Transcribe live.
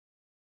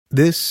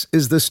This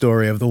is the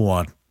story of the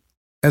one.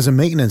 As a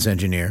maintenance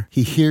engineer,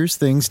 he hears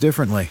things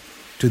differently.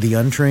 To the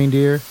untrained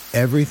ear,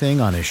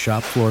 everything on his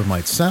shop floor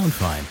might sound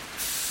fine,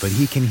 but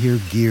he can hear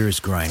gears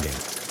grinding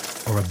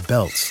or a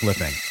belt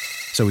slipping.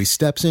 So he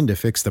steps in to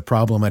fix the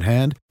problem at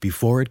hand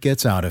before it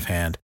gets out of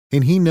hand.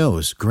 And he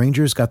knows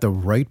Grainger's got the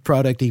right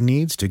product he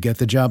needs to get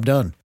the job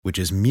done, which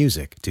is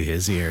music to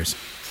his ears.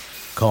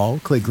 Call,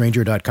 click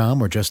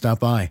Grainger.com, or just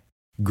stop by.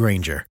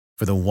 Grainger,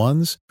 for the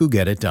ones who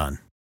get it done.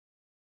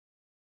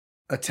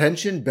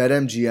 Attention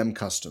BetMGM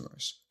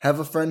customers. Have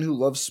a friend who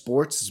loves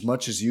sports as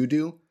much as you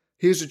do?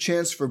 Here's a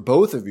chance for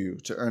both of you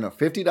to earn a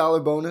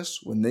 $50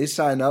 bonus when they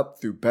sign up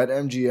through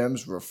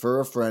BetMGM's Refer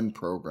a Friend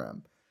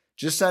program.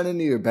 Just sign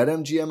into your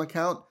BetMGM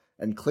account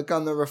and click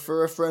on the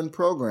Refer a Friend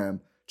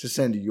program to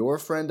send your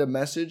friend a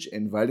message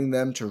inviting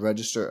them to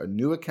register a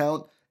new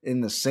account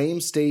in the same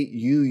state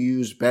you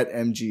use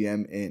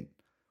BetMGM in.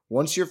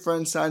 Once your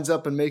friend signs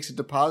up and makes a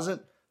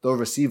deposit, they'll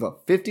receive a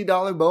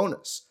 $50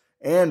 bonus.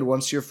 And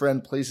once your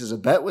friend places a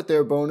bet with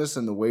their bonus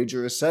and the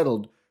wager is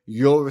settled,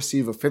 you'll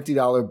receive a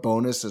 $50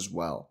 bonus as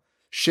well.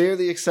 Share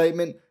the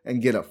excitement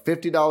and get a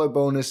 $50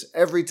 bonus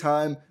every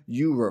time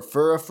you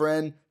refer a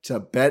friend to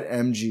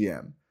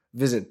BetMGM.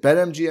 Visit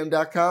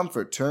BetMGM.com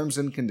for terms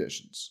and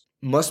conditions.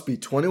 Must be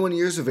 21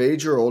 years of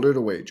age or older to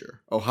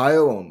wager.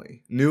 Ohio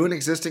only. New and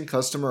existing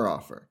customer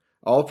offer.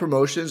 All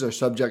promotions are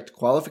subject to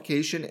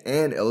qualification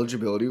and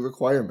eligibility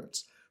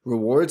requirements.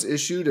 Rewards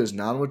issued as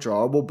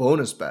non-withdrawable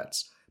bonus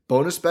bets.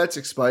 Bonus bets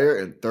expire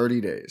in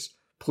 30 days.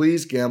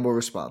 Please gamble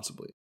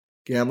responsibly.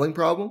 Gambling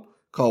problem?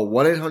 Call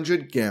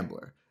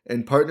 1-800-GAMBLER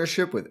in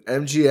partnership with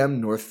MGM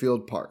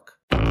Northfield Park.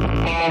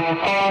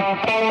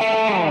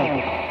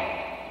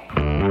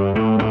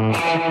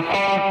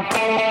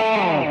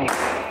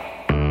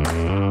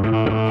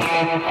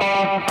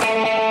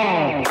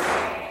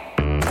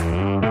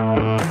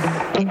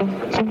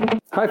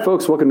 Hi,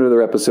 folks. Welcome to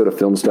another episode of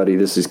Film Study.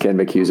 This is Ken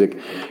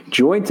McCusick,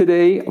 joined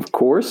today, of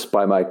course,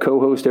 by my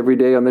co-host every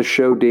day on this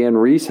show, Dan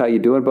Reese. How you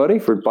doing, buddy?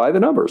 For By the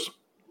Numbers.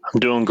 I'm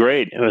doing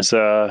great. It was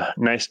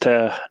nice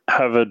to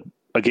have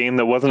a game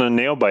that wasn't a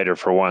nail-biter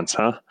for once,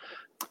 huh?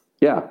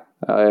 Yeah.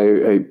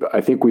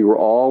 I think we were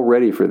all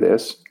ready for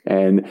this.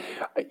 And,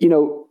 you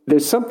know,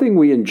 there's something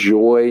we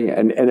enjoy,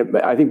 and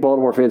I think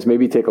Baltimore fans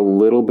maybe take a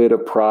little bit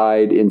of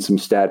pride in some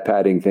stat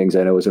padding things.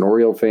 I know as an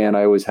Oriole fan,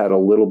 I always had a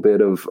little bit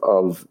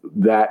of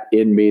that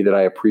in me that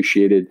I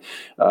appreciated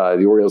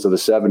the Orioles of the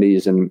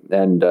 70s and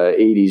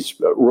 80s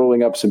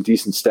rolling up some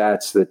decent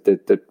stats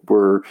that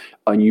were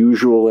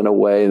unusual in a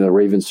way, and the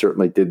Ravens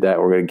certainly did that.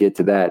 We're going to get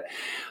to that.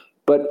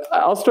 But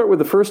I'll start with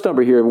the first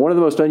number here. And one of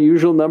the most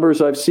unusual numbers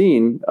I've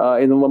seen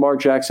in the Lamar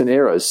Jackson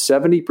era is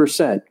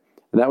 70%.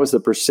 And that was the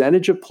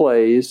percentage of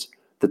plays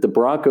that the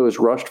Broncos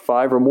rushed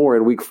 5 or more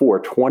in week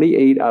 4.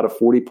 28 out of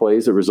 40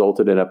 plays that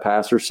resulted in a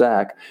pass or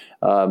sack,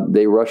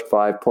 they rushed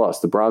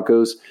 5+. The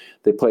Broncos,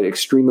 they played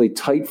extremely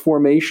tight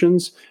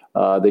formations.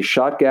 They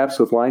shot gaps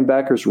with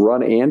linebackers,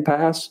 run and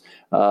pass.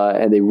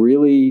 And they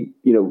really,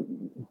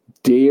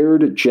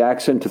 dared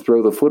Jackson to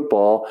throw the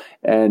football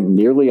and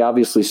nearly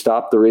obviously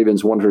stopped the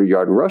Ravens'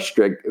 100-yard rush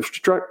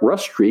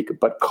streak,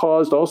 but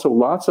caused also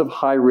lots of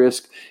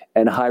high-risk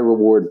and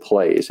high-reward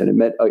plays. And it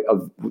meant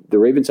the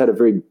Ravens had a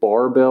very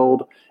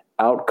barbelled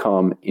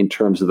outcome in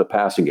terms of the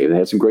passing game. They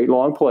had some great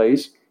long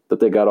plays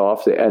that they got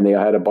off, and they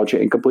had a bunch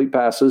of incomplete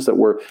passes that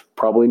were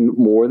probably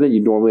more than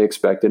you'd normally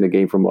expect in a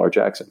game from Lamar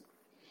Jackson.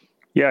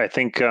 Yeah, I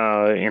think,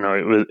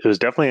 it was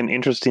definitely an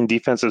interesting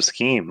defensive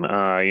scheme.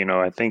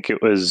 I think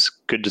it was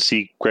good to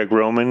see Greg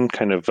Roman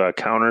kind of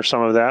counter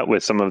some of that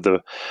with some of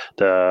the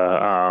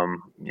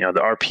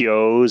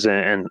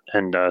RPOs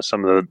and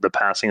some of the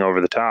passing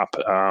over the top.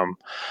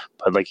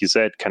 But like you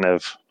said, kind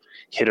of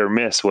hit or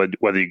miss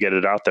whether you get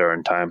it out there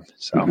in time.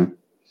 So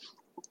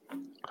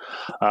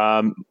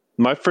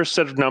my first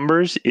set of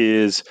numbers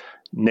is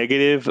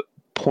negative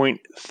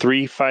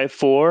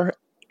 0.354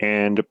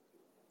 and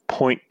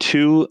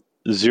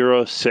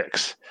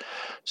 0.206.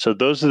 So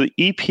those are the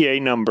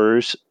EPA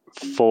numbers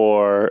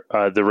for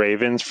the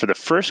Ravens for the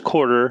first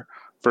quarter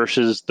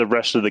versus the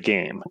rest of the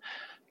game.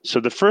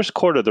 So the first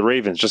quarter, the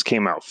Ravens just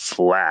came out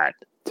flat.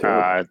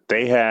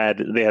 They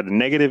had a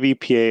negative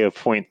EPA of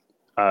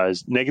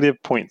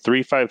negative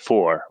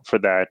 0.354 for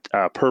that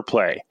per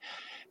play.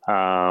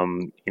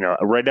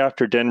 Right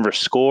after Denver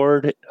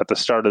scored at the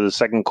start of the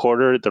second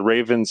quarter, the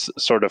Ravens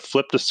sort of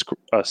flipped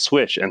a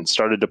switch and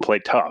started to play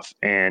tough.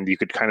 And you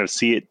could kind of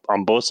see it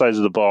on both sides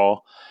of the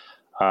ball.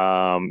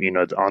 On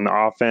the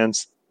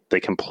offense, they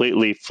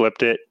completely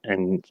flipped it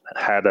and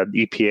had an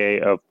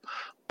EPA of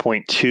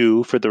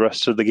 0.2 for the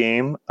rest of the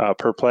game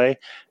per play.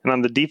 And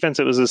on the defense,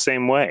 it was the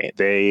same way.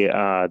 They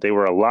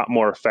were a lot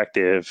more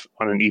effective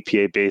on an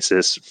EPA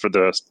basis for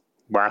the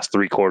last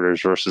 3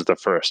 quarters versus the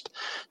first.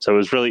 So it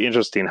was really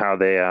interesting how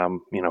they,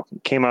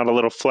 came out a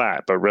little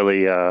flat, but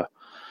really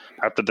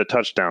after the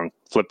touchdown,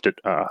 flipped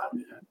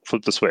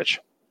the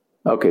switch.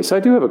 Okay, so I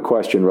do have a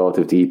question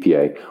relative to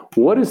EPA.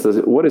 What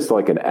is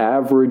like an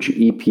average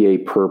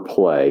EPA per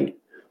play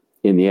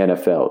in the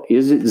NFL?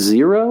 Is it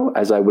 0,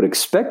 as I would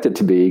expect it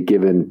to be,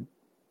 given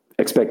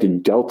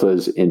expected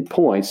deltas in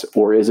points,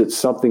 or is it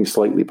something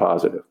slightly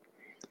positive?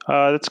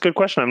 That's a good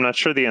question. I'm not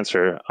sure the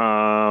answer.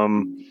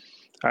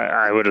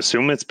 I would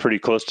assume it's pretty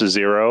close to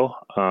zero.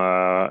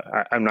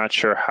 I'm not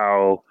sure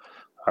how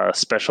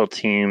special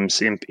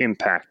teams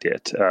impact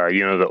it.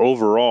 The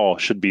overall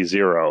should be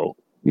zero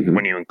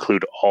when you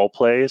include all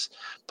plays,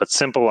 but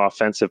simple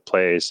offensive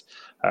plays,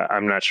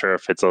 I'm not sure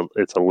if it's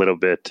a little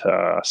bit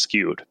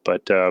skewed,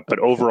 but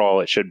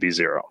overall it should be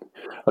zero.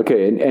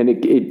 Okay, and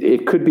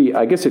it could be,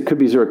 I guess it could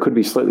be zero, it could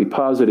be slightly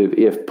positive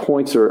if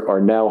points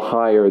are now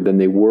higher than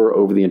they were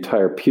over the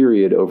entire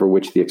period over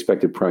which the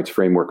expected points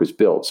framework was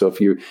built. So if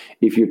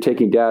you're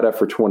taking data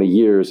for 20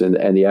 years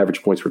and the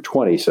average points were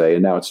 20, say,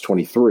 and now it's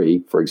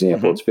 23, for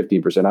example, it's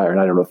 15% higher, and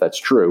I don't know if that's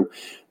true,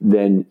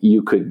 then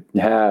you could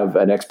have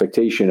an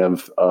expectation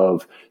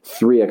of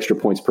 3 extra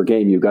points per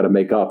game you've got to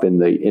make up in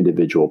the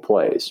individual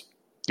plays.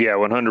 Yeah,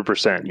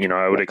 100%.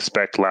 I would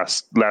expect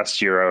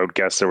last year, I would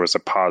guess there was a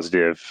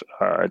positive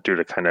due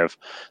to kind of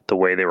the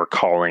way they were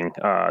calling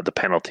the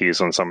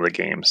penalties on some of the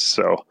games.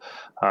 So,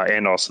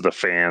 and also the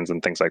fans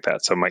and things like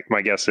that. So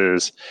my guess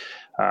is,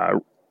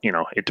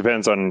 it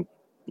depends on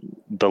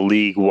the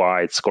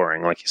league-wide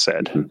scoring, like you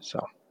said.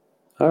 So.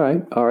 All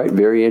right.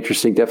 Very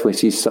interesting. Definitely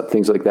see some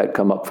things like that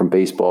come up from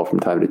baseball from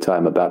time to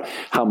time about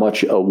how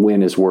much a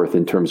win is worth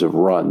in terms of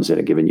runs in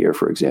a given year,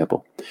 for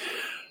example.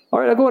 All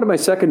right, I'll go into my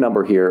second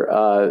number here.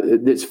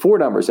 It's 4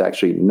 numbers,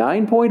 actually.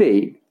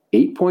 9.8,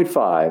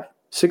 8.5,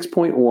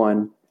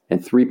 6.1,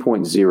 and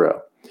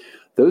 3.0.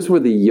 Those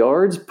were the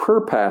yards per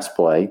pass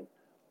play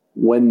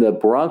when the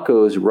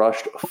Broncos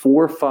rushed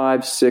 4,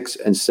 5, 6,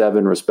 and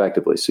 7,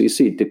 respectively. So you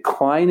see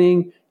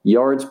declining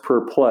yards per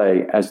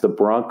play as the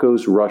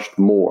Broncos rushed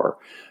more.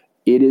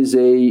 It is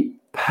a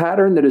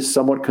pattern that is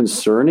somewhat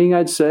concerning,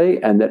 I'd say,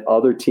 and that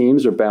other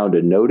teams are bound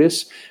to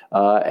notice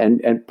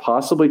and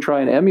possibly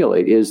try and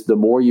emulate, is the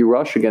more you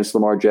rush against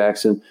Lamar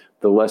Jackson,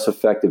 the less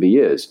effective he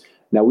is.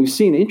 Now, we've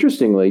seen,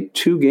 interestingly,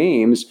 2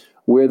 games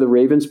where the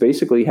Ravens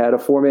basically had a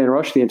 4-man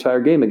rush the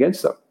entire game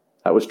against them.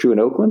 That was true in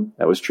Oakland.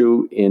 That was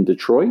true in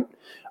Detroit.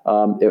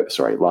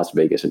 Las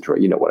Vegas and Detroit.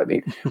 You know what I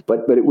mean.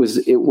 But it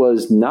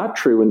was not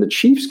true in the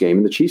Chiefs game.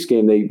 In the Chiefs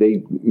game,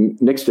 they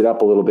mixed it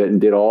up a little bit and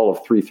did all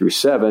of 3 through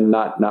 7,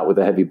 not with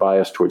a heavy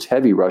bias towards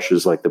heavy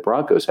rushes like the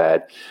Broncos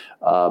had.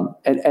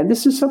 And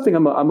this is something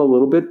I'm a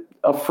little bit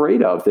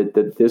afraid of,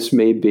 that this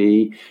may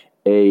be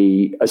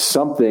a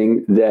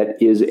something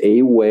that is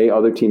a way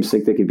other teams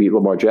think they can beat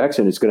Lamar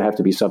Jackson. It's going to have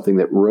to be something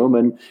that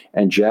Roman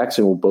and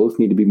Jackson will both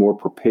need to be more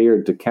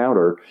prepared to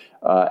counter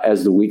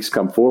as the weeks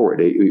come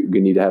forward. You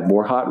need to have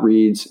more hot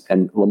reads,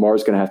 and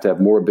Lamar's going to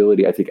have more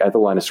ability, I think, at the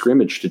line of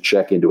scrimmage to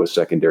check into a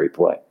secondary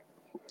play.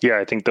 Yeah,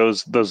 I think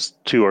those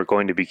 2 are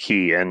going to be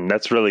key, and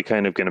that's really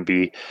kind of going to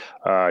be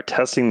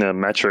testing the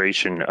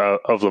maturation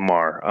of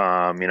Lamar.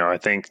 I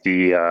think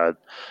the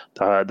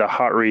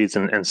hot reads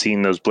and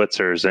seeing those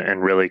blitzers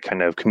and really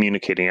kind of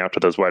communicating out to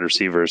those wide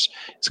receivers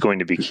is going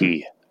to be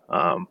key.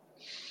 All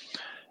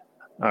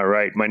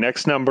right, my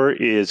next number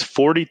is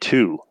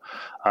 42.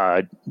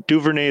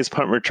 Duvernay's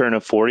punt return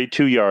of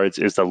 42 yards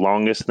is the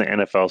longest in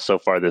the NFL so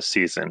far this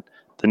season.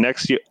 The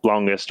next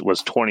longest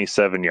was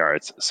 27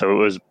 yards, so it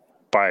was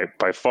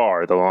by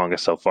far the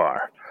longest so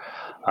far.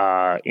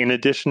 In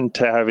addition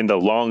to having the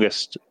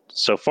longest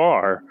so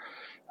far,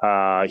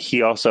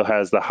 he also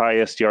has the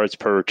highest yards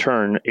per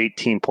return,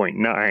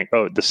 18.9.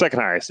 Oh, the second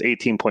highest,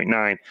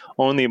 18.9,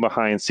 only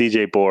behind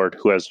CJ Board,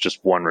 who has just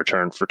 1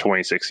 return for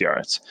 26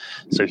 yards.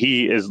 So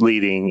he is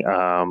leading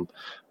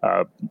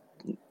the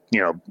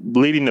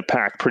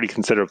pack pretty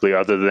considerably,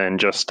 other than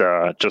just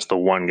the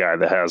one guy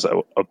that has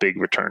a big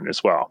return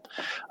as well.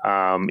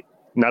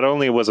 Not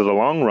only was it a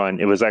long run,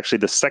 it was actually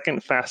the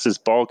second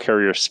fastest ball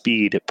carrier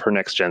speed per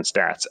Next Gen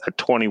Stats at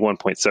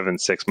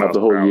 21.76 miles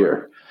per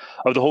hour.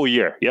 Of the whole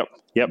year.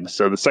 Yep.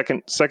 So the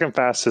second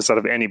fastest out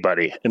of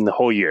anybody in the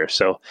whole year.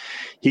 So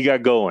he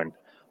got going.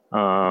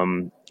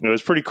 It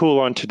was pretty cool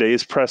on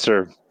today's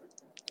presser.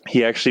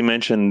 He actually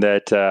mentioned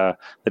that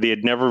he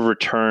had never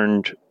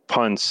returned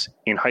punts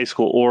in high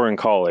school or in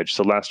college.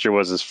 So last year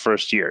was his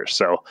first year.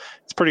 So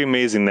it's pretty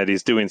amazing that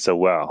he's doing so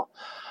well.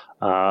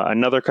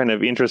 Another kind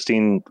of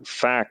interesting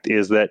fact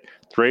is that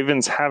the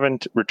Ravens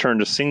haven't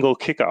returned a single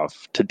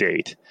kickoff to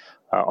date.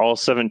 All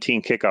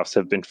 17 kickoffs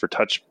have been for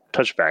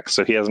touchbacks,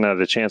 so he hasn't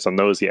had a chance on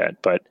those yet,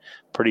 but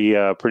pretty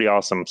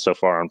awesome so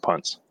far on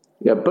punts.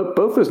 Yeah, but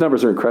both those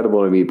numbers are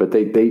incredible to me, but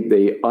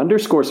they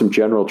underscore some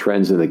general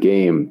trends in the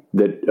game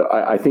that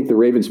I think the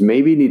Ravens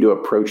maybe need to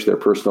approach their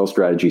personnel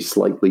strategy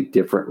slightly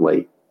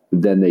differently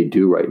than they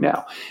do right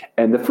now.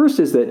 And the first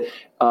is that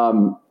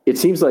it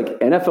seems like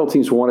NFL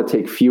teams want to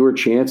take fewer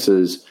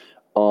chances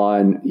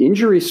on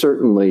injury,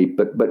 certainly,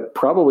 but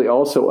probably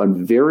also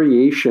on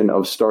variation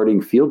of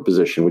starting field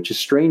position, which is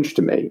strange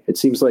to me. It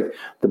seems like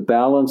the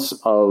balance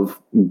of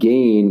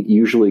gain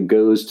usually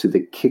goes to the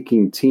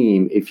kicking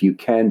team if you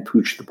can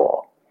pooch the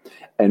ball.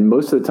 And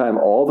most of the time,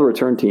 all the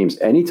return teams,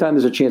 anytime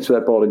there's a chance for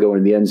that ball to go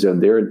in the end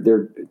zone,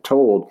 they're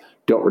told,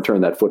 don't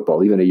return that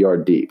football, even a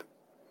yard deep.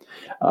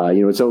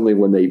 It's only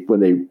when they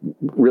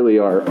really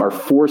are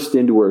forced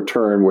into a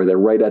return where they're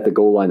right at the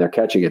goal line, they're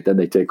catching it, then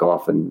they take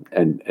off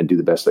and do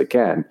the best they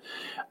can.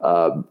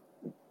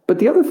 But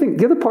the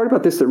other part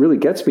about this that really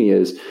gets me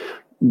is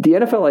the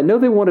NFL. I know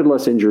they wanted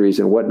less injuries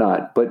and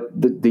whatnot, but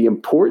the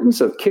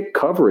importance of kick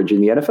coverage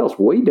in the NFL is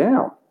way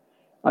down.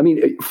 I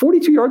mean,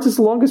 42 yards is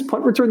the longest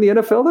punt return in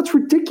the NFL. That's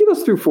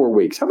ridiculous through 4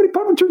 weeks. How many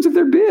punt returns have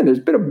there been? There's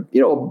been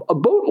a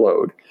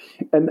boatload,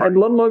 and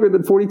none longer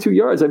than 42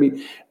 yards. I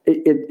mean,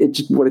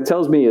 what it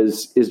tells me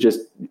is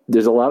just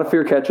there's a lot of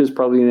fair catches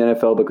probably in the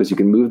NFL because you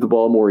can move the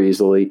ball more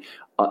easily.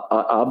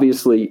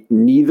 Obviously,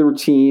 neither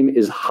team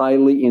is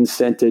highly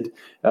incented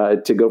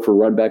to go for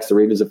runbacks. The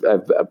Ravens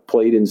have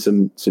played in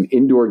some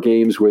indoor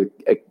games where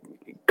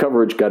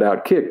coverage got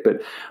out kicked.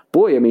 But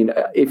boy, I mean,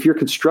 if you're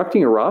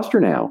constructing a roster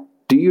now,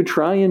 do you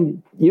try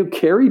and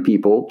carry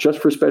people just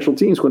for special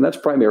teams when that's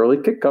primarily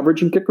kick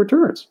coverage and kick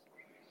returns?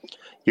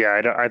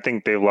 Yeah, I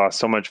think they've lost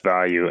so much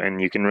value,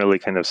 and you can really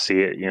kind of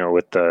see it,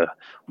 with the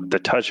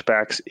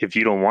touchbacks. If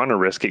you don't want to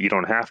risk it, you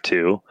don't have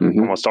to.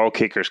 Mm-hmm. Almost all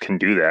kickers can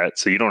do that,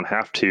 so you don't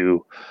have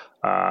to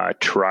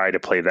try to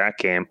play that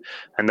game.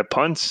 And the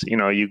punts,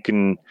 you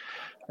can,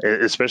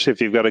 especially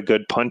if you've got a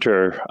good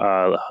punter,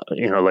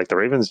 like the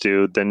Ravens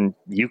do, then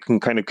you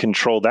can kind of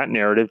control that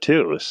narrative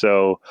too.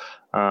 So,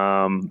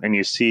 and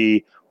you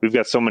see, we've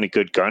got so many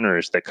good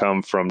gunners that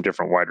come from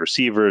different wide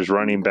receivers,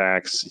 running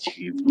backs.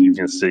 You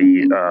can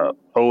see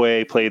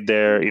OA played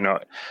there.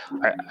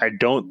 I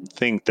don't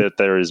think that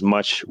there is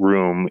much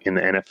room in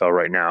the NFL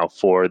right now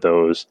for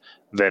those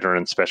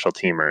veteran special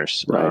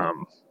teamers. Right.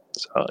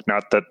 So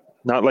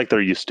not like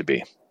there used to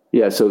be.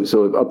 Yeah, so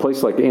a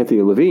place like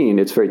Anthony Levine,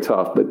 it's very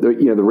tough. But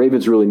the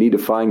Ravens really need to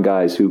find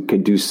guys who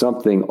can do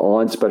something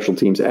on special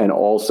teams and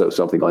also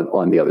something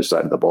on the other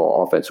side of the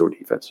ball, offense or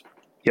defense.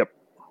 Yep.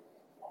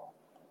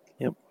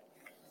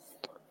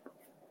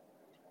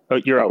 Oh,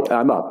 you're up.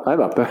 I'm up.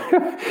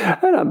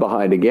 And I'm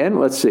behind again.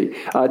 Let's see.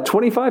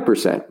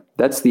 25%.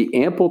 That's the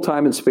ample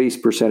time and space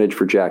percentage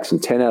for Jackson,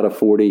 10 out of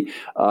 40.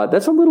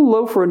 That's a little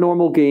low for a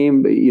normal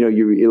game.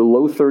 Your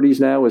low 30s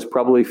now is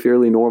probably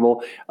fairly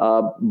normal.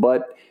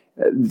 But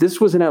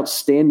this was an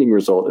outstanding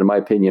result, in my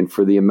opinion,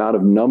 for the amount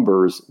of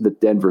numbers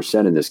that Denver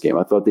sent in this game.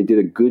 I thought they did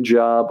a good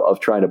job of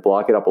trying to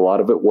block it up. A lot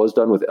of it was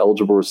done with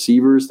eligible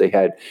receivers. They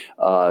had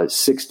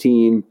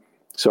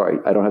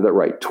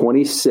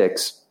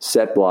 26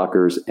 set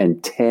blockers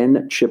and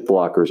 10 chip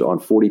blockers on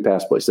 40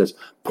 pass plays. That's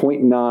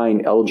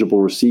 0.9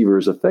 eligible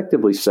receivers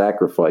effectively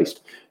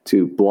sacrificed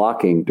to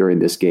blocking during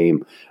this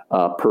game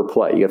per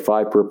play. You get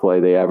 5 per play.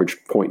 They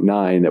averaged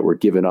 0.9 that were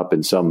given up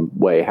in some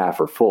way, half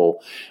or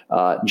full.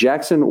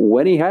 Jackson,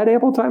 when he had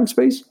ample time and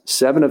space,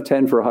 7 of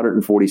 10 for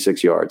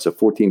 146 yards, so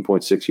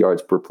 14.6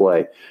 yards per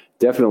play.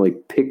 Definitely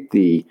picked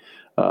the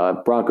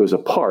Broncos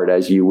apart,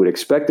 as you would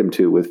expect them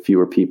to, with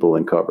fewer people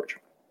in coverage.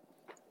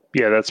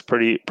 Yeah, that's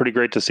pretty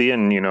great to see,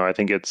 and I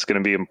think it's going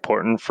to be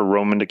important for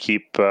Roman to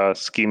keep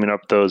scheming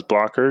up those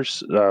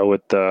blockers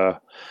with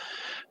our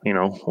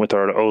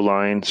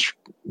O-line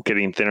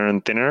getting thinner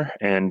and thinner,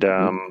 and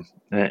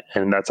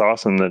that's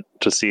awesome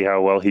to see how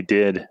well he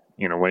did,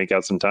 when he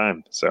got some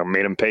time. So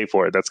made him pay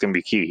for it. That's going to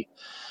be key.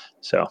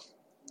 So,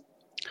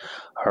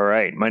 all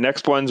right, my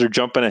next ones are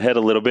jumping ahead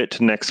a little bit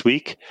to next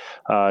week,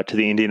 to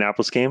the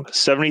Indianapolis game.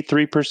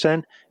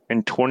 73%.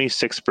 And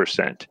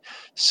 26%.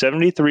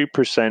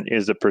 73%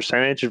 is the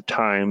percentage of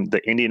time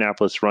that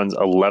Indianapolis runs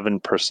 11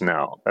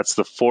 personnel. That's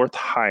the 4th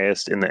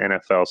highest in the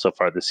NFL so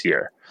far this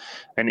year.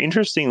 And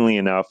interestingly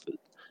enough,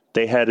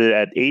 they had it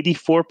at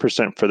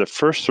 84% for the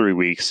first 3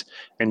 weeks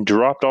and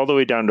dropped all the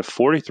way down to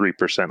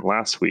 43%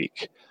 last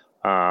week.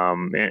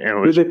 Who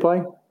did they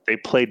play? They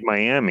played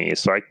Miami,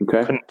 so I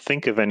couldn't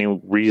think of any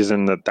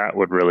reason that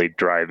would really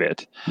drive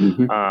it.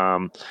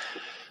 Mm-hmm.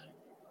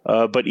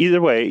 But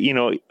either way,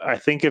 I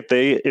think if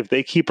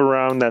they keep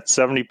around that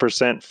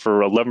 70%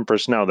 for 11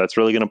 personnel, that's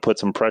really going to put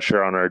some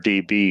pressure on our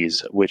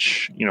DBs,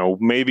 which,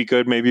 may be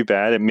good, may be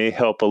bad. It may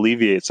help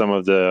alleviate some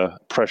of the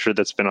pressure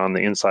that's been on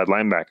the inside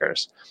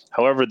linebackers.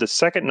 However, the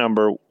second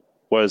number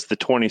was the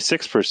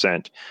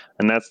 26%,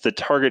 and that's the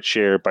target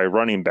share by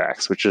running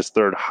backs, which is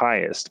 3rd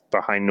highest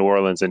behind New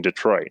Orleans and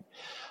Detroit.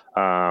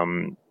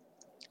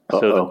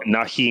 So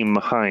Naheem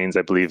Hines,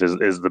 I believe,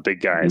 is the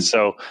big guy. Mm-hmm.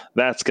 So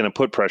that's going to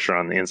put pressure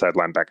on the inside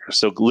linebacker.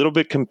 So a little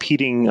bit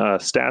competing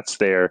stats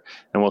there,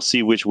 and we'll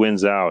see which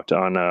wins out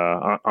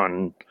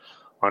on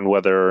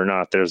whether or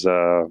not there's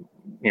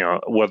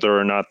whether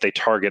or not they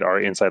target our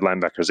inside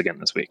linebackers again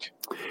this week.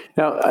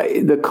 Now,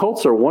 the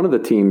Colts are one of the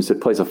teams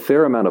that plays a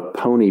fair amount of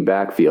pony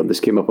backfield.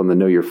 This came up on the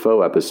Know Your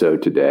Foe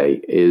episode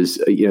today.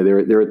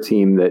 They're a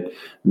team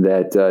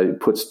that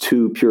puts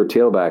 2 pure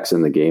tailbacks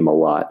in the game a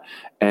lot.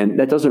 And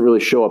that doesn't really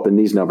show up in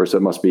these numbers. So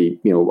it must be,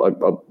 a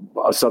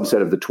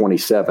subset of the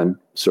 27,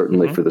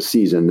 certainly for the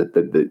season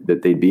that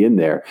they'd be in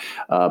there.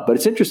 But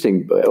it's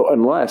interesting,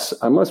 unless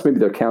maybe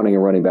they're counting a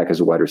running back as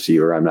a wide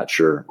receiver. I'm not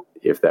sure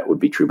if that would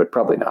be true, but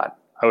probably not.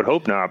 I would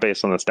hope not,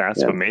 based on the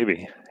stats, but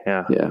maybe.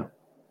 Yeah. Yeah.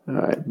 All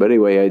right, but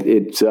anyway,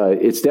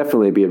 it's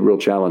definitely be a real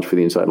challenge for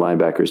the inside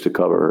linebackers to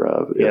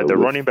cover. The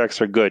running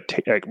backs are good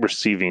at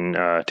receiving.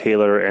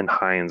 Taylor and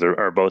Hines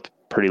are both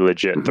pretty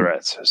legit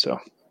threats. So,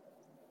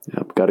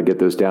 got to get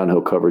those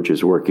downhill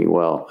coverages working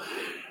well.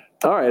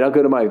 All right, I'll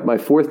go to my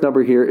fourth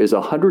number here is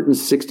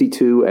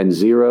 162 and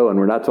 0, and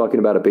we're not talking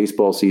about a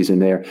baseball season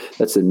there.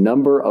 That's the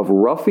number of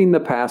roughing the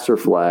passer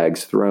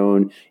flags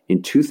thrown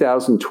in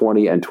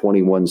 2020 and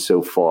 21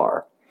 so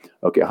far.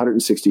 Okay,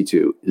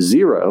 162.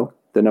 0,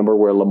 the number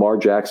where Lamar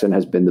Jackson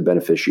has been the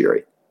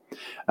beneficiary.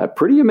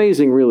 Pretty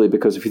amazing, really,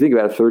 because if you think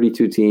about it,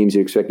 32 teams,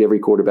 you expect every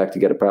quarterback to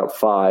get about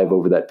 5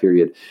 over that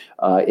period.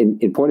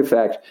 In point of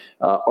fact,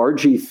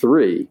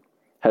 RG3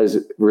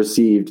 has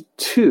received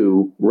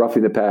 2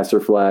 roughing the passer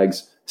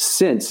flags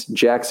since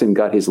Jackson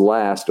got his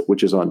last,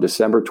 which is on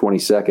December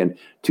 22nd,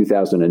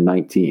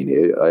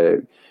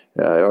 2019.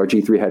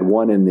 RG3 had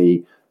one in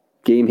the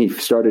game he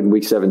started in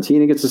Week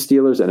 17 against the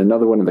Steelers, and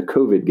another one in the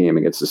COVID game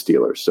against the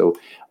Steelers. So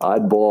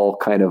oddball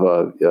kind of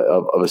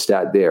a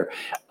stat there.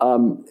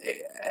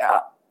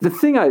 The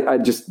thing I'm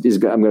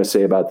going to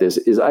say about this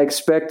is I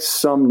expect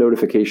some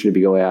notification to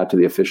be going out to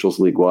the officials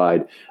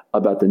league-wide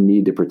about the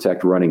need to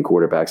protect running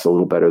quarterbacks a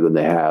little better than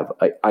they have.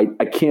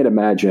 I can't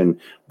imagine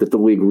that the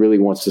league really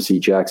wants to see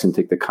Jackson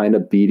take the kind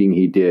of beating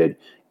he did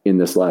in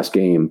this last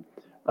game.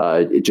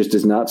 It just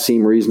does not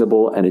seem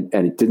reasonable, and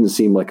it didn't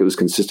seem like it was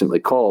consistently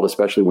called,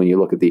 especially when you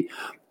look at the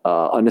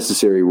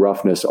unnecessary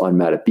roughness on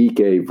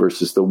Matabike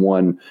versus the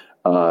one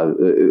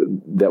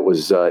that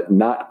was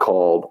not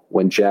called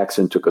when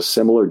Jackson took a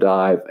similar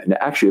dive and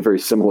actually a very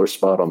similar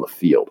spot on the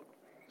field.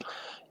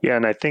 Yeah,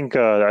 and I think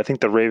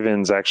the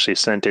Ravens actually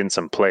sent in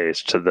some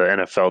plays to the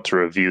NFL to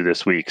review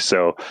this week.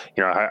 So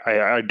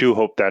I do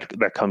hope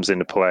that comes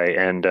into play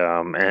and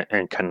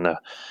kind of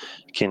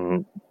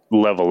can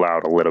level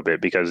out a little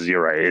bit, because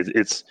you're right,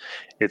 it's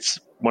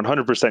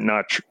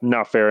 100%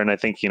 not fair, and I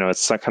think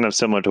it's kind of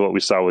similar to what we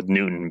saw with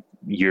Newton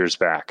years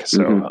back.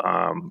 So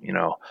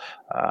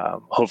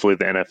hopefully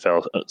the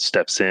NFL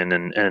steps in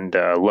and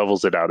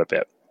levels it out a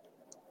bit.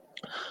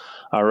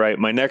 All right,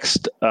 my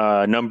next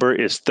number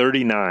is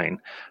 39.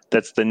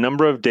 That's the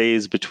number of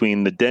days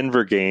between the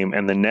Denver game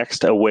and the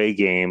next away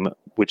game,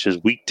 which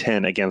is Week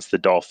 10 against the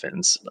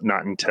Dolphins,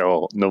 not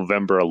until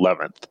November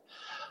 11th.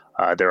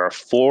 There are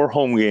 4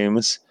 home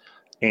games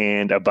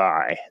and a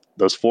bye.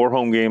 Those 4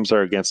 home games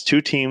are against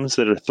 2 teams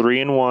that are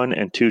 3-1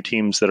 and 2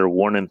 teams that are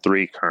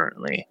 1-3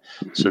 currently.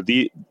 So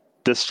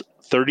this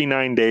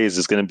 39 days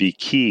is going to be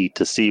key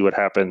to see what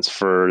happens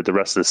for the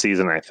rest of the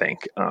season, I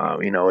think.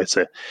 It's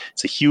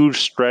a huge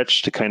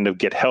stretch to kind of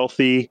get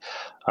healthy.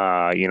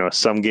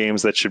 Some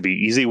games that should be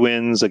easy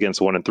wins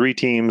against 1-3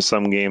 teams,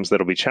 some games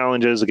that'll be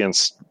challenges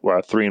against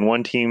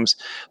 3-1 teams,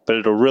 but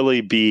it'll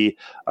really be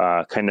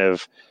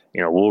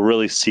we'll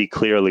really see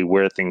clearly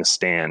where things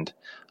stand.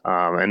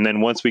 And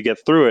then once we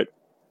get through it,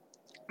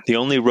 the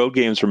only road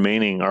games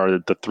remaining are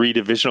the 3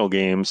 divisional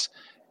games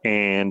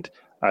and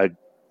a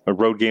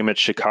road game at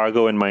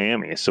Chicago and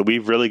Miami. So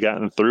we've really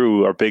gotten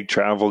through our big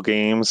travel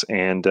games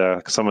and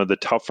some of the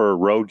tougher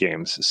road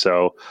games.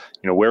 So,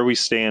 where we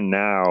stand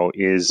now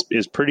is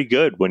pretty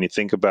good when you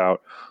think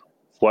about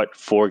what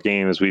 4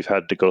 games we've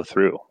had to go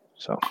through.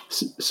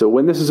 So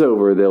when this is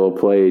over, they'll have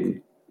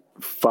played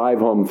 5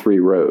 home, 3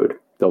 road.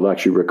 They'll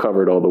actually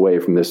recover it all the way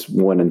from this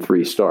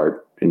 1-3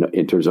 start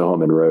in terms of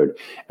home and road.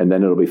 And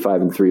then it'll be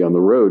 5-3 on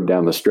the road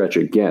down the stretch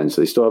again.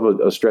 So they still have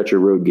a stretch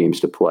of road games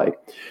to play.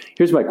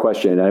 Here's my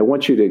question, and I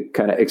want you to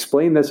kind of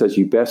explain this as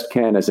you best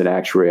can as an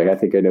actuary. I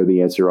think I know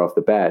the answer off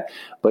the bat.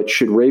 But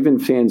should Raven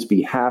fans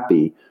be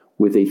happy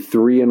with a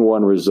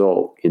 3-1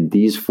 result in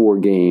these 4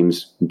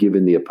 games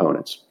given the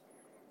opponents?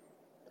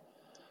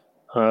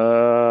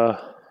 You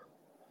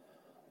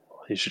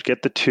should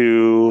get the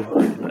 2.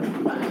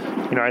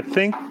 I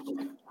think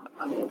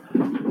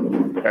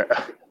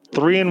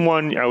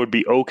 3-1 I would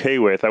be okay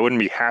with. I wouldn't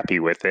be happy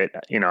with it.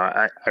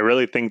 I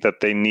really think that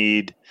they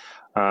need,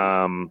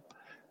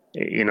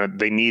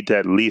 they need to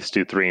at least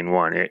do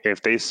 3-1.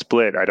 If they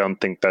split, I don't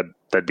think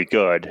that'd be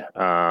good.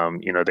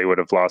 They would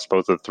have lost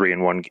both the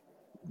 3-1,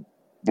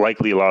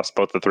 likely lost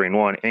both the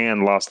 3-1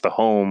 and lost the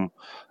home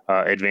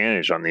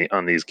advantage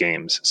on these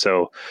games.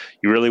 So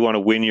you really want to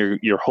win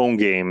your home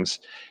games,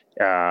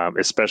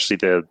 especially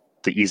the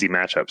easy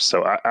matchups.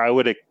 So I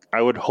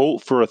would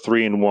hope for a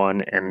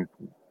 3-1 and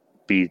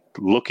be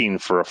looking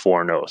for a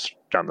 4-0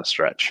 down the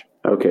stretch.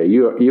 Okay,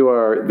 you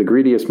are the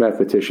greediest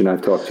mathematician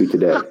I've talked to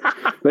today.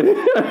 But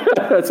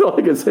that's all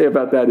I can say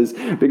about that, is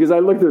because I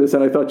looked at this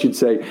and I thought you'd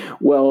say,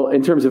 well,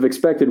 in terms of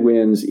expected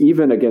wins,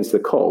 even against the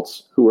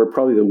Colts, who are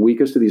probably the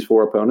weakest of these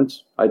 4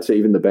 opponents, I'd say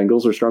even the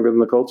Bengals are stronger than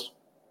the Colts.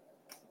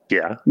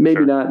 Yeah,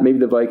 maybe sure. Not. Maybe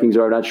the Vikings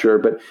are. Not sure.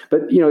 But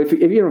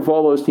if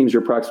all those teams are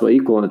approximately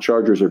equal and the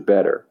Chargers are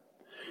better,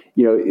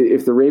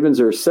 if the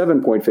Ravens are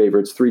 7-point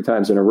favorites 3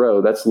 times in a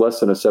row, that's less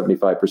than a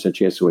 75%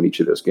 chance to win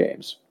each of those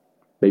games,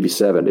 maybe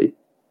 70.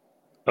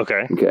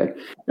 Okay.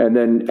 And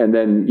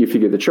then you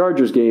figure the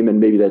Chargers game,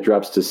 and maybe that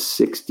drops to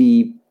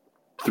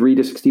 63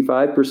 to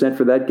 65%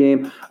 for that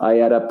game. I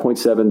add up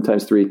 0.7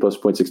 times 3 plus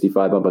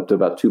 0.65, I'm up to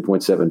about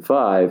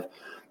 2.75.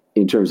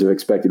 in terms of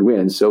expected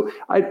wins. So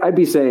I'd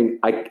be saying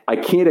I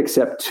can't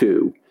accept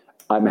 2.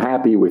 I'm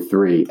happy with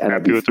 3, and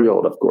I'd be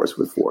thrilled, of course,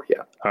 with 4.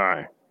 Yeah. All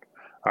right.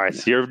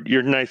 So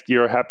you're nice.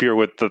 You're happier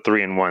with the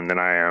 3-1 than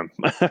I am.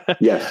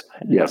 Yes,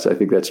 I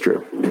think that's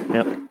true.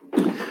 Yep.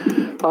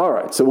 All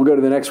right. So we'll go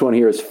to the next one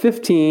here. Is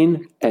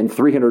 15 and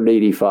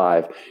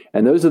 385,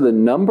 and those are the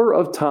number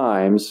of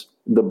times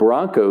the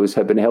Broncos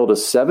have been held to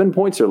 7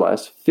 points or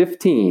less.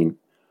 15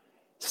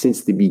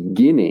 since the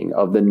beginning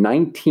of the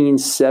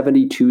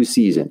 1972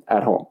 season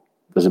at home.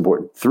 That's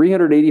important.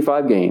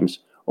 385 games.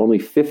 Only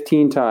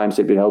 15 times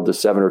they've been held to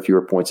 7 or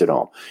fewer points at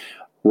home.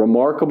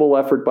 Remarkable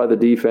effort by the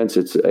defense.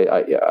 It's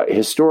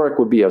historic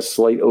would be a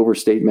slight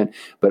overstatement,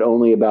 but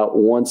only about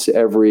once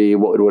every,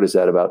 what is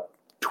that, about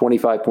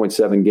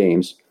 25.7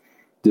 games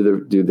do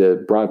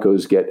the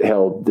Broncos get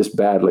held this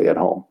badly at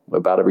home,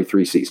 about every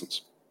 3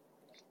 seasons.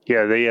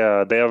 Yeah,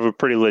 they have a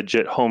pretty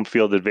legit home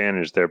field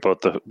advantage there,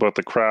 both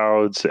the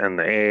crowds and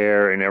the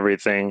air and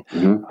everything.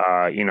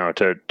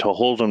 Mm-hmm. To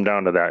hold them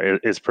down to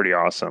that is pretty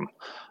awesome.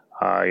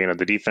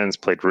 The defense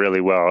played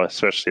really well,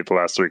 especially the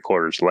last 3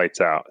 quarters,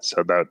 lights out.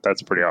 So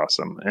that's pretty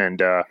awesome.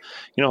 And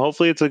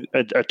hopefully it's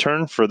a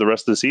turn for the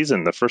rest of the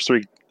season. The first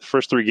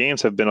three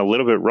games have been a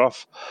little bit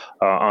rough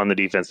on the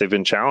defense. They've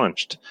been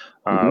challenged,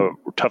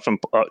 tough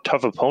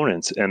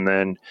opponents, and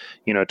then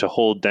to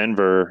hold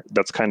Denver,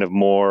 that's kind of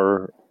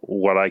more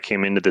what I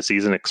came into the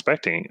season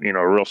expecting.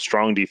 A real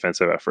strong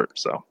defensive effort.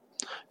 So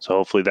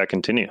hopefully that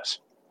continues.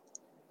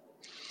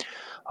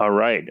 All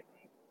right.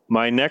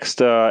 My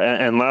next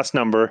and last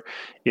number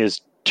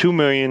is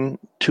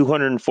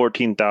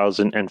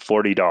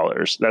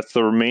 $2,214,040. That's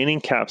the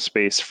remaining cap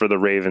space for the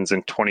Ravens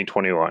in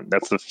 2021.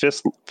 That's the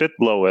fifth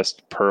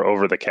lowest per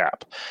over the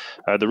cap.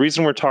 The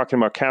reason we're talking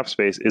about cap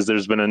space is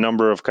there's been a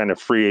number of kind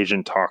of free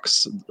agent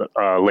talks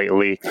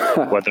lately,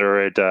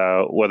 whether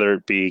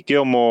it be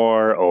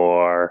Gilmore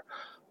or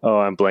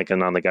I'm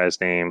blanking on the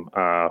guy's name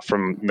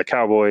from the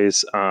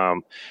Cowboys.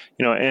 And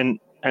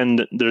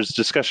there's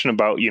discussion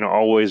about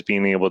always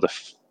being able to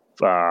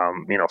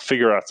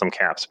figure out some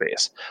cap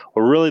space.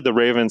 Well, really, the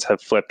Ravens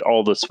have flipped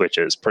all the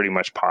switches pretty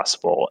much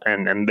possible,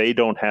 and they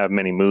don't have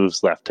many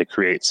moves left to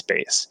create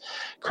space.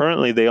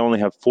 Currently, they only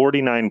have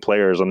 49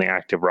 players on the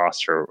active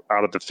roster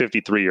out of the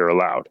 53 you're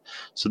allowed.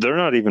 So they're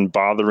not even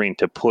bothering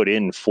to put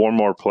in 4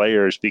 more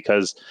players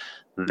because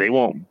they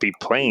won't be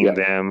playing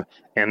them,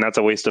 and that's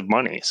a waste of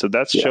money. So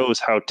that shows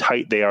how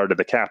tight they are to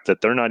the cap,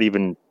 that they're not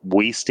even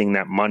wasting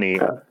that money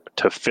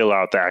to fill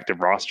out the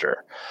active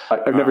roster.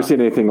 I've never seen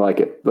anything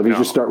like it. Let me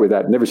just start with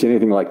that. Never seen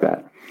anything like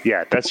that.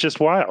 Yeah, that's just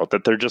wild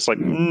that they're just like,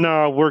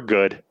 no, we're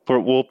good.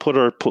 We'll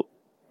play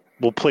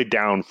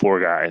down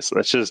 4 guys.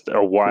 That's just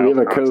a wild. We have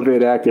a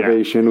COVID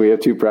activation. We have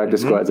 2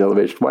 practice squads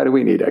elevation. Why do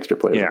we need extra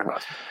players? Yeah.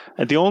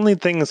 And the only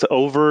things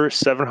over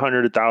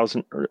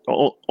 700,000,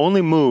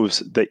 only moves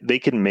that they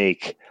can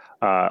make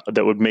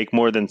that would make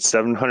more than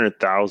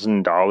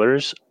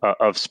 $700,000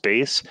 of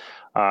space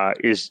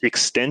is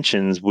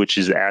extensions, which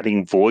is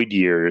adding void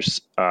years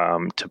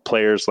to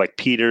players like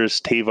Peters,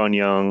 Tavon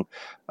Young,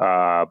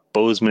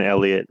 Bozeman,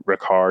 Elliott,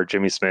 Ricard,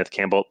 Jimmy Smith,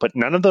 Campbell. But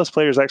none of those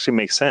players actually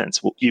make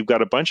sense. You've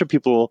got a bunch of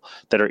people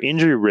that are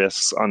injury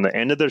risks on the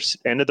end of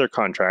their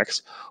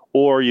contracts,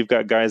 or you've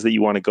got guys that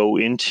you want to go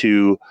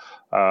into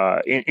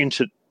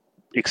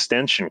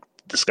extension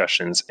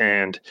discussions.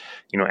 And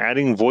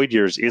adding void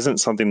years isn't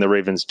something the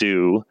Ravens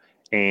do,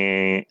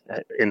 and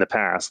in the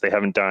past they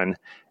haven't done.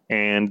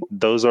 And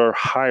those are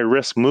high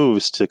risk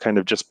moves to kind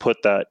of just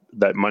put that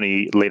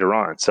money later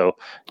on. So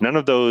none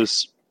of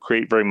those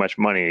create very much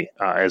money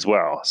as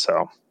well.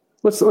 So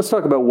let's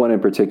talk about one in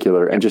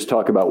particular and just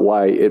talk about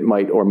why it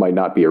might or might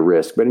not be a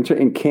risk. But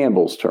in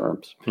Campbell's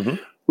terms,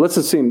 let's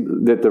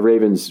assume that the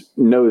Ravens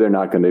know they're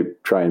not going to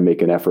try and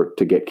make an effort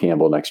to get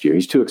Campbell next year.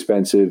 He's too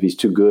expensive. He's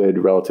too good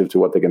relative to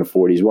what they can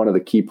afford. He's one of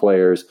the key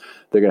players.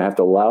 They're going to have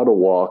to allow to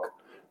walk,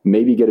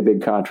 maybe get a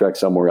big contract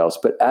somewhere else.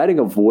 But adding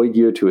a void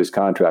year to his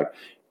contract,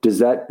 does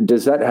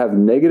that have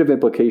negative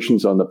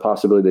implications on the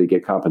possibility they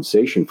get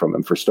compensation from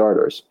him, for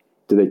starters?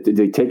 Do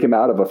they take him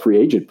out of a free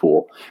agent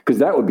pool? Because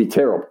that would be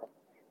terrible.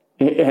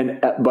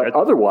 But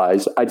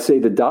otherwise, I'd say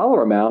the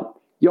dollar amount,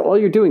 all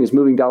you're doing is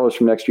moving dollars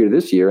from next year to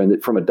this year,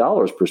 and from a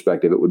dollars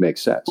perspective, it would make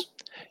sense.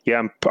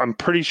 Yeah, I'm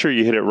pretty sure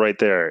you hit it right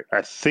there.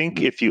 I think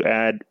if you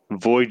add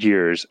void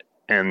years,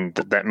 and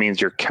that means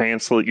you're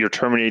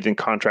terminating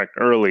contract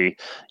early,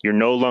 you're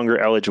no longer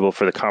eligible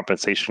for the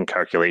compensation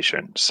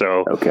calculation.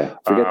 So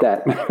forget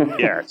that.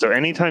 Yeah. So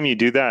anytime you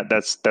do that,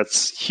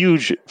 that's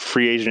huge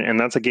free agent, and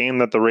that's a game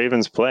that the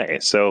Ravens play.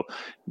 So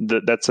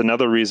that's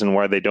another reason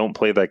why they don't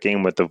play that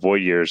game with the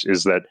void years,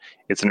 is that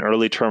it's an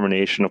early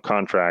termination of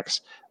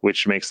contracts,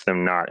 which makes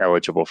them not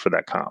eligible for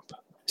that comp.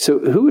 So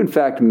who, in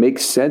fact,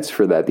 makes sense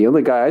for that? The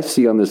only guy I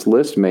see on this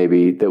list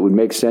maybe that would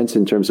make sense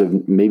in terms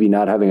of maybe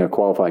not having a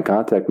qualifying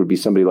contract would be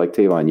somebody like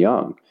Tavon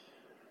Young,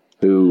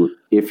 who,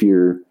 if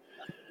you're...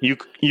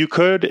 You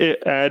could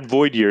add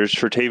void years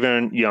for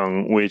Tavon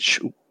Young,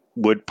 which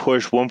would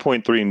push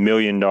 $1.3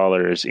 million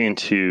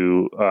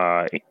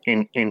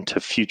into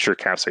future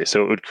cap space.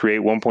 So it would create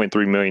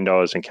 $1.3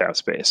 million in cap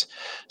space.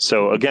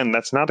 So again,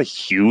 that's not a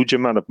huge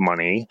amount of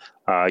money.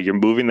 You're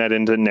moving that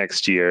into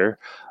next year,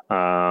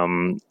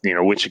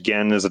 which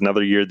again is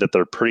another year that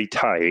they're pretty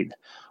tight.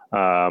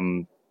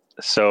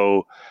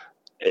 So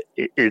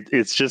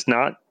it's just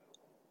not.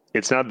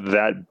 It's not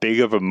that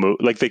big of a move.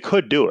 Like, they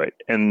could do it,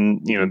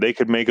 and they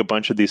could make a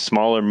bunch of these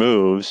smaller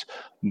moves,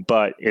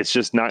 but it's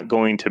just not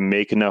going to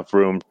make enough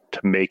room to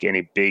make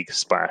any big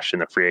splash in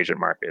the free agent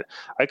market.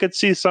 I could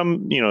see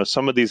some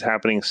of these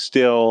happening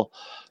still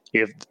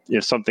if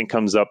something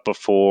comes up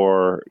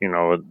before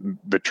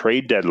the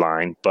trade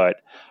deadline,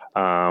 but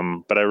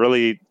I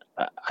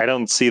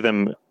don't see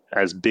them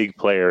as big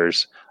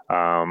players.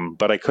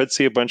 But I could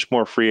see a bunch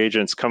more free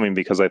agents coming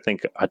because I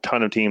think a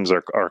ton of teams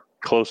are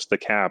close to the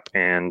cap,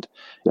 and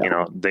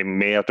they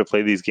may have to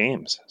play these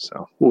games.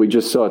 So we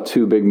just saw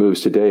two big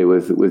moves today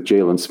with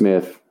Jalen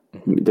Smith,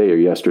 day or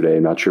yesterday.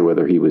 I'm not sure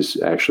whether he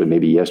was actually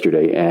maybe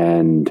yesterday,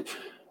 and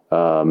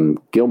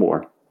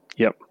Gilmore.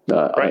 Yep,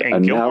 right.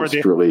 And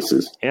announced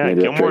releases. Yeah,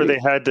 Gilmore they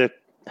had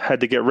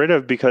to get rid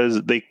of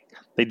because they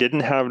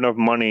didn't have enough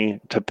money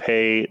to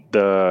pay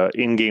the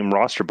in-game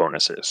roster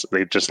bonuses.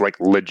 They just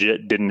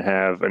legit didn't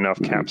have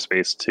enough cap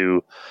space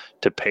to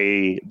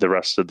pay the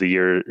rest of the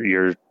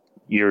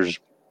year's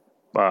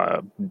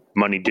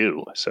money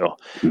due. So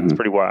it's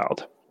pretty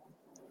wild.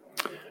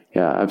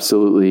 Yeah,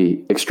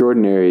 absolutely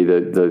extraordinary.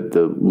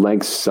 The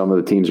lengths some of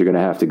the teams are going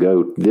to have to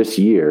go this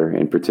year,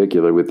 in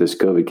particular with this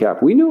COVID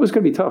cap. We knew it was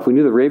going to be tough. We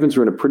knew the Ravens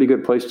were in a pretty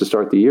good place to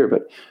start the year,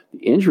 but the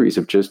injuries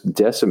have just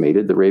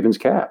decimated the Ravens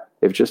cap.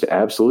 They've just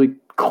absolutely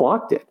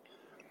clocked it.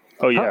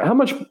 Oh yeah. How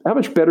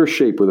much better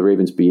shape will the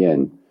Ravens be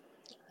in?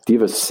 Do you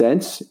have a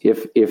sense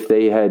if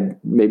they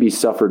had maybe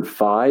suffered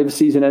 5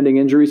 season-ending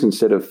injuries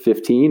instead of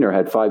 15, or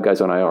had 5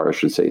 guys on IR, I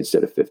should say,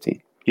 instead of 15?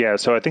 Yeah,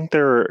 so I think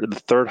they're the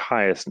third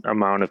highest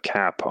amount of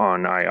cap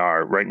on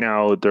IR. Right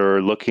now,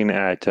 they're looking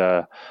at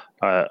around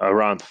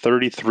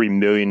 $33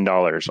 million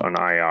on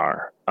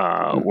IR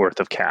worth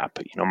of cap.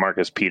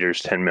 Marcus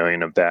Peters, $10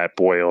 million of that.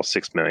 Boyle,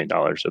 $6 million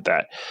of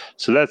that.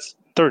 So that's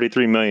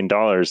 $33 million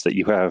that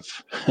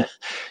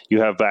you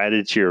have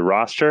added to your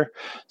roster.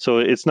 So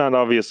it's not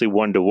obviously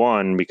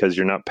 1-to-1 because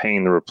you're not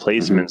paying the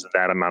replacements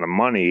that amount of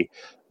money,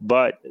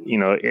 but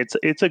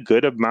it's a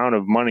good amount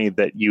of money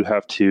that you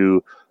have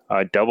to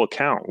double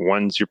count.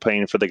 One's you're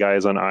paying for the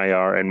guys on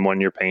IR, and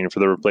one you're paying for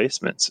the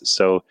replacements.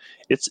 So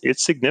it's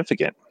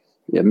significant.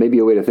 Yeah, maybe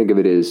a way to think of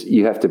it is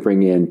you have to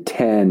bring in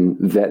 10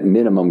 vet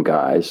minimum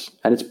guys,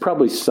 and it's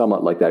probably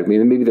somewhat like that. I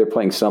mean, maybe they're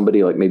playing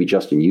somebody like maybe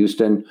Justin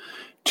Houston,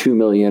 $2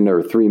 million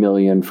or $3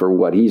 million for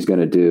what he's going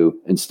to do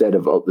instead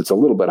of, it's a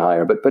little bit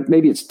higher, but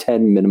maybe it's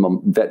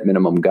 10 vet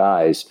minimum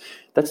guys.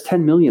 That's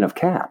 $10 million of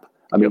cap.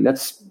 I mean,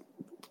 that's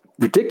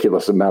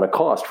ridiculous amount of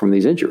cost from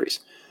these injuries.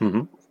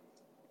 Mm-hmm.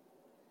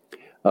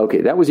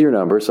 Okay, that was your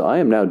number. So I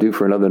am now due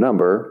for another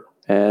number.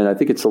 And I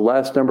think it's the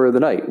last number of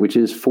the night, which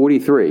is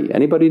 43.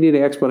 Anybody need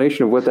an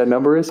explanation of what that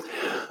number is?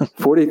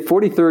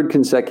 43rd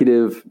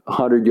consecutive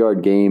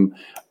 100-yard game.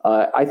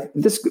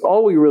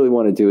 All we really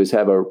want to do is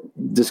have a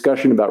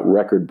discussion about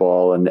record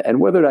ball and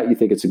whether or not you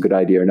think it's a good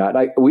idea or not.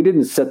 We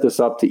didn't set this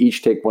up to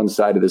each take one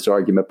side of this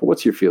argument, but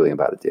what's your feeling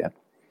about it, Dan?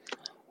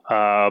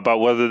 About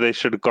whether they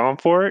should have gone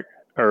for it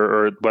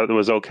or whether it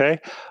was okay.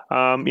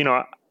 I'm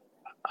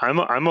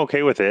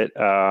okay with it.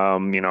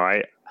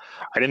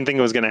 I didn't think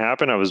it was going to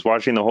happen. I was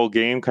watching the whole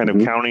game, kind of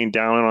counting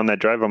down on that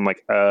drive. I'm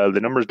like, the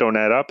numbers don't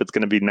add up. It's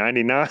going to be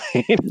 99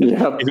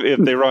 if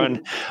they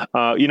run.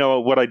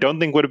 What I don't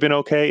think would have been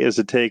okay is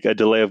to take a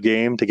delay of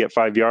game to get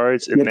 5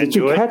 yards and then do it. Did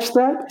you catch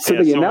that? So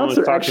the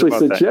announcer actually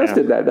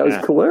suggested that. That was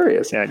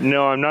hilarious. Yeah,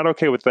 no, I'm not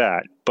okay with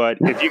that. But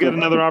if you get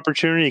another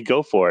opportunity,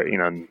 go for it.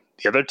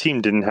 The other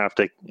team didn't have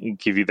to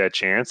give you that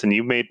chance, and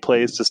you made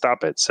plays to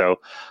stop it. So,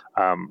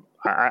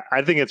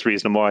 I think it's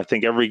reasonable. I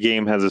think every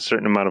game has a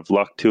certain amount of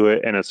luck to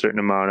it and a certain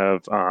amount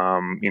of, how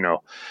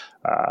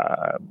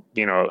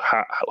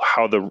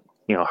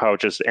it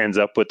just ends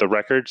up with the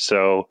record.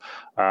 So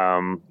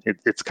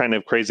it's kind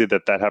of crazy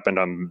that happened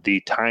on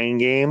the tying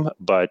game,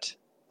 but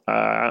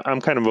I'm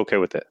kind of okay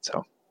with it.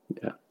 So.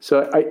 Yeah.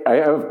 So I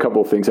have a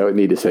couple of things I would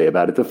need to say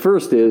about it. The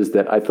first is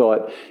that I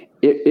thought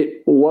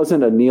it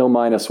wasn't a Neal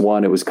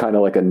 -1. It was kind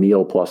of like a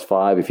Neal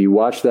 +5. If you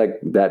watch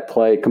that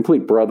play,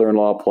 complete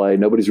brother-in-law play,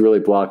 nobody's really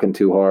blocking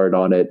too hard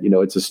on it.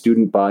 It's a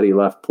student body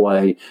left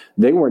play.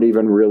 They weren't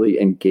even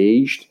really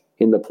engaged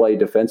in the play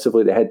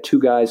defensively. They had 2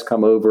 guys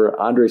come over.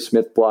 Andre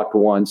Smith blocked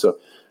one. So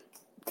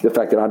the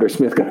fact that Andre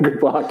Smith got a good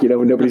block,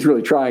 nobody's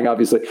really trying,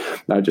 obviously.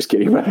 No, just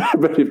kidding.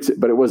 But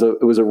it was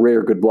a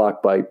rare good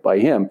block by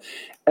him.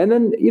 And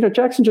then,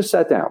 Jackson just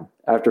sat down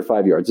after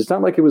 5 yards. It's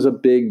not like it was a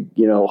big,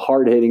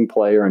 hard-hitting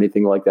play or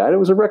anything like that. It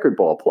was a record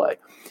ball play.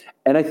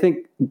 And I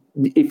think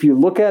if you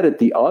look at it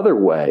the other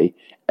way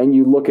and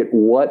you look at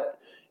what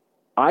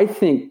I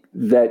think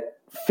that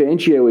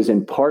Fangio is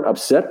in part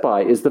upset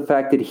by is the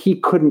fact that he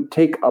couldn't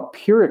take a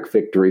Pyrrhic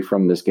victory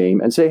from this game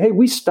and say, hey,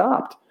 we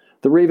stopped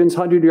the Ravens'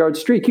 100-yard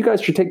streak. You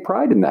guys should take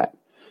pride in that.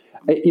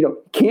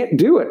 Can't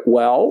do it.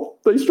 Well,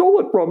 they stole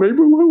it from me.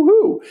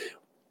 Boo-hoo-hoo.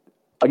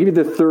 I'll give you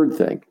the third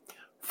thing.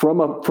 From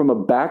a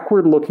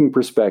backward-looking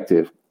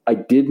perspective, I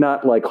did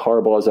not like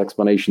Harbaugh's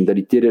explanation that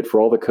he did it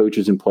for all the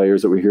coaches and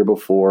players that were here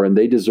before, and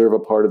they deserve a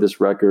part of this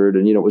record,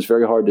 and, it was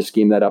very hard to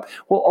scheme that up.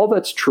 Well, all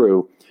that's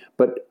true,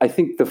 but I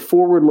think the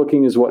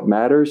forward-looking is what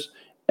matters,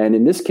 and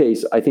in this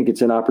case, I think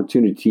it's an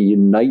opportunity to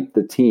unite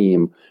the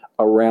team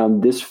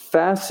around this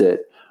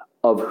facet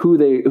of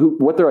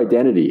what their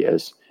identity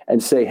is,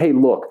 and say, hey,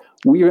 look,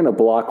 we're going to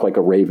block like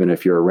a Raven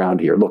if you're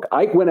around here. Look,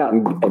 I went out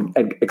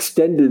and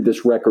extended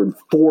this record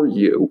for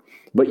you,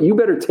 but you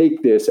better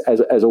take this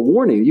as a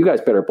warning. You guys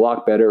better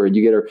block better, and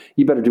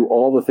you better do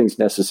all the things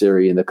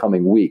necessary in the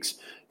coming weeks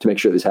to make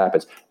sure this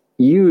happens.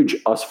 Huge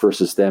us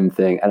versus them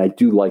thing, and I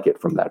do like it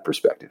from that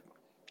perspective.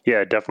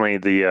 Yeah, definitely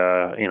the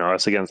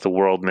us against the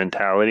world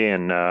mentality,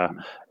 and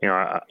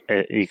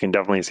you can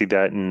definitely see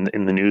that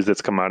in the news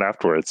that's come out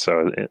afterwards.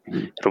 So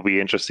it'll be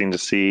interesting to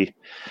see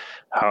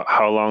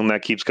how long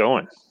that keeps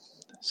going.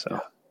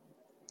 So.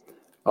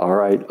 All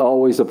right.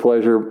 Always a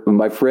pleasure.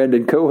 My friend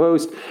and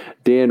co-host,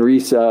 Dan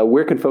Rees.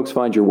 Where can folks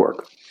find your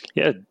work?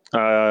 Yeah.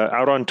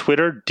 Out on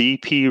Twitter,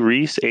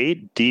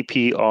 DPRees8,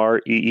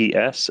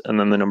 DPREES, and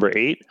then the number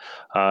 8.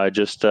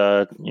 Just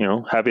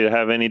happy to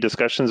have any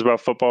discussions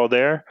about football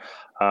there.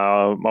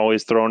 I'm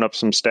always throwing up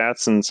some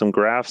stats and some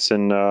graphs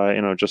and,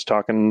 just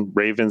talking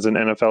Ravens and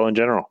NFL in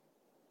general.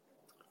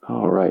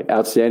 All right.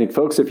 Outstanding.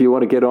 Folks, if you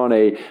want to get on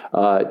a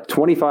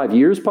 25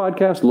 years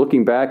podcast,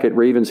 looking back at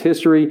Ravens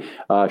history,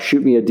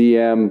 shoot me a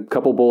DM,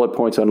 couple bullet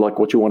points on like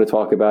what you want to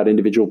talk about,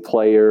 individual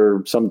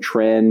player, some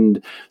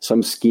trend,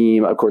 some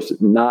scheme. Of course,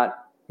 not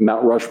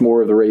Mount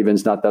Rushmore of the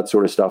Ravens, not that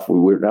sort of stuff.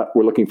 We're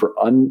looking for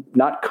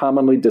not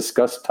commonly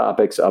discussed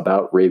topics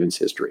about Ravens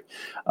history.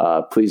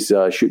 Please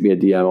shoot me a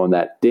DM on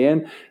that.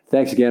 Dan,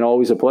 thanks again.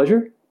 Always a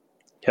pleasure.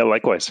 Yeah,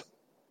 likewise.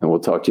 And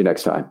we'll talk to you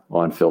next time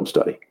on Film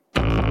Study.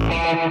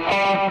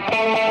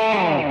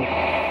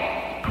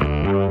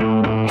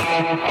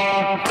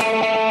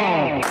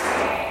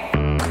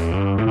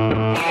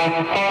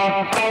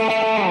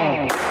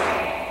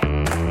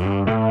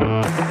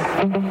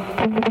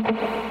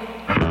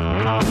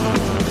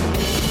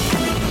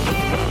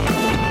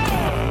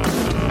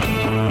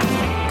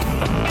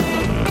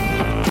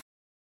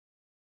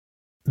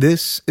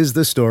 This is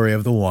the story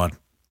of the one.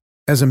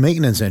 As a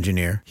maintenance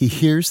engineer, he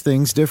hears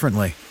things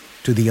differently.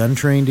 To the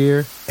untrained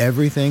ear,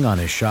 everything on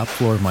his shop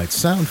floor might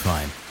sound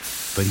fine,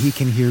 but he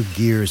can hear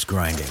gears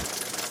grinding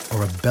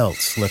or a belt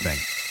slipping.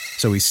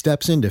 So he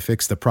steps in to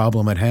fix the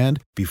problem at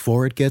hand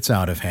before it gets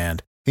out of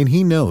hand. And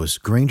he knows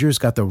Grainger's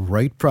got the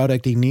right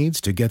product he needs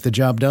to get the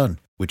job done,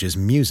 which is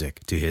music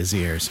to his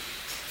ears.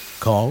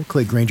 Call,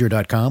 click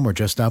Grainger.com, or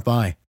just stop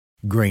by.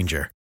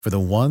 Grainger, for the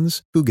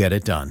ones who get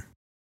it done.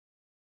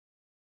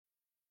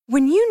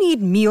 When you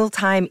need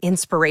mealtime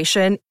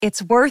inspiration,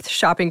 it's worth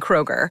shopping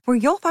Kroger, where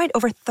you'll find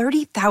over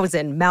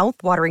 30,000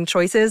 mouth-watering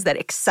choices that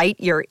excite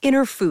your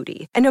inner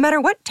foodie. And no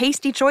matter what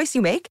tasty choice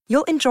you make,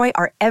 you'll enjoy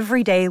our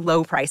everyday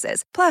low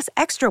prices, plus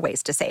extra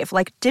ways to save,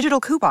 like digital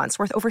coupons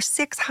worth over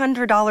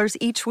 $600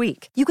 each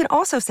week. You can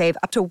also save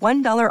up to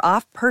 $1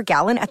 off per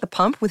gallon at the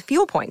pump with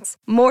fuel points.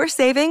 More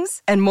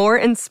savings and more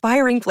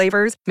inspiring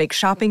flavors make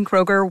shopping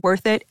Kroger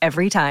worth it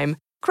every time.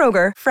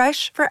 Kroger,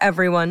 fresh for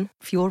everyone.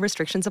 Fuel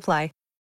restrictions apply.